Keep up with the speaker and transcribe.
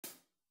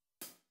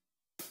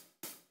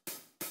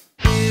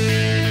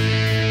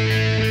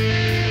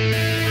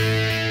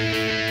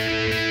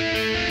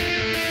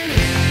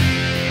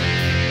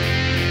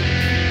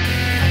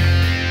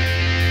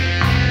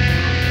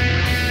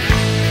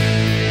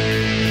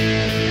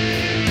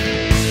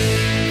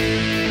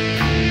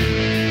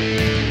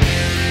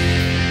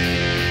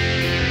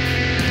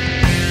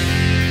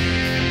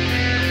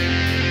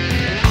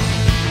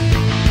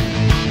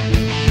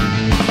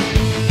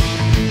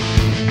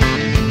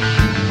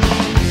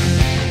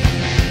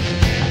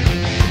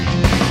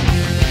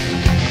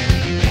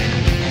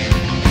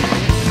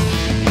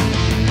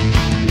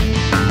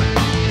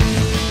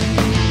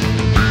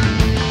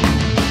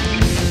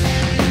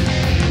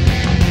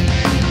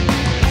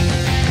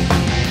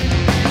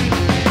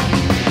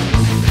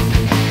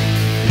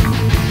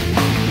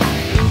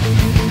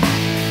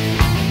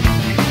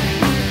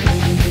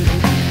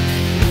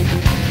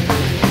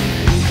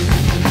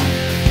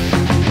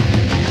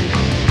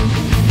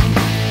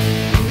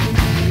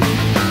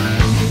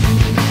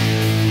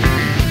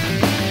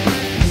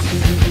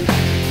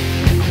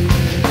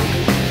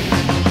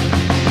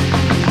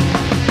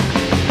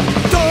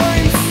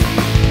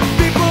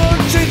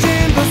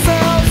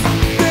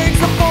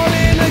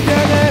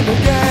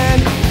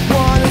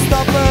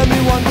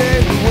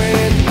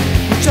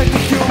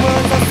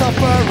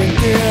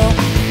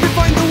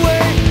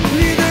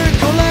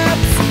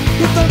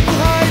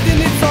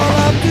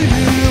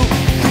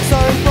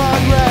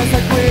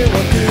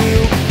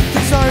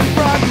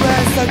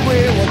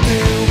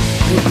do.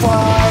 We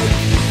fight,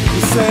 we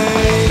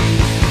say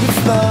it's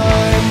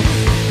time,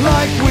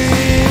 like we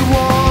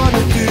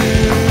wanna do.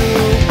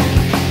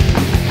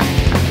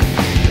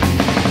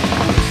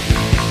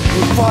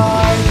 We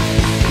fight,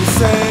 we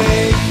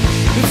say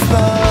it's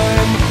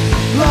time,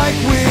 like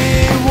we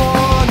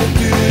wanna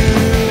do.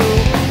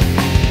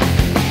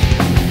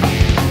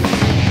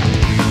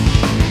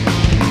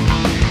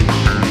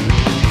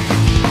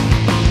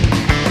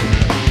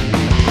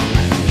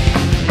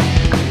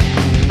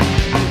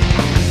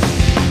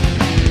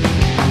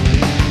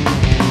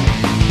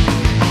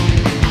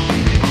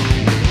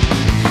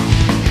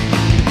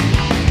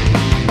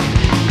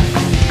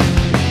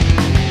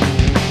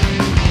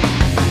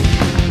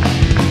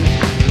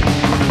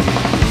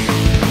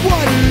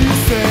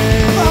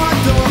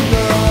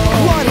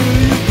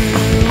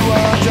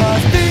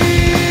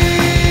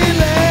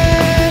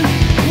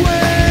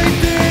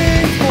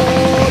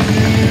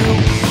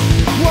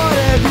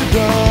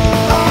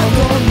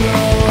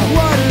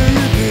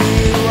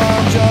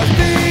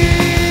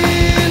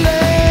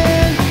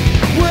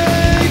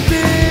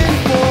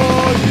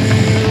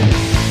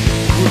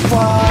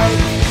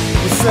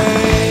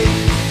 Say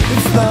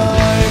it's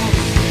time,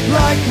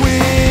 like we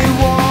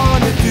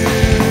wanna do.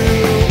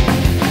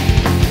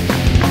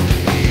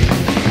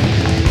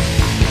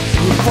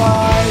 We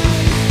fight,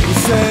 we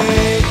say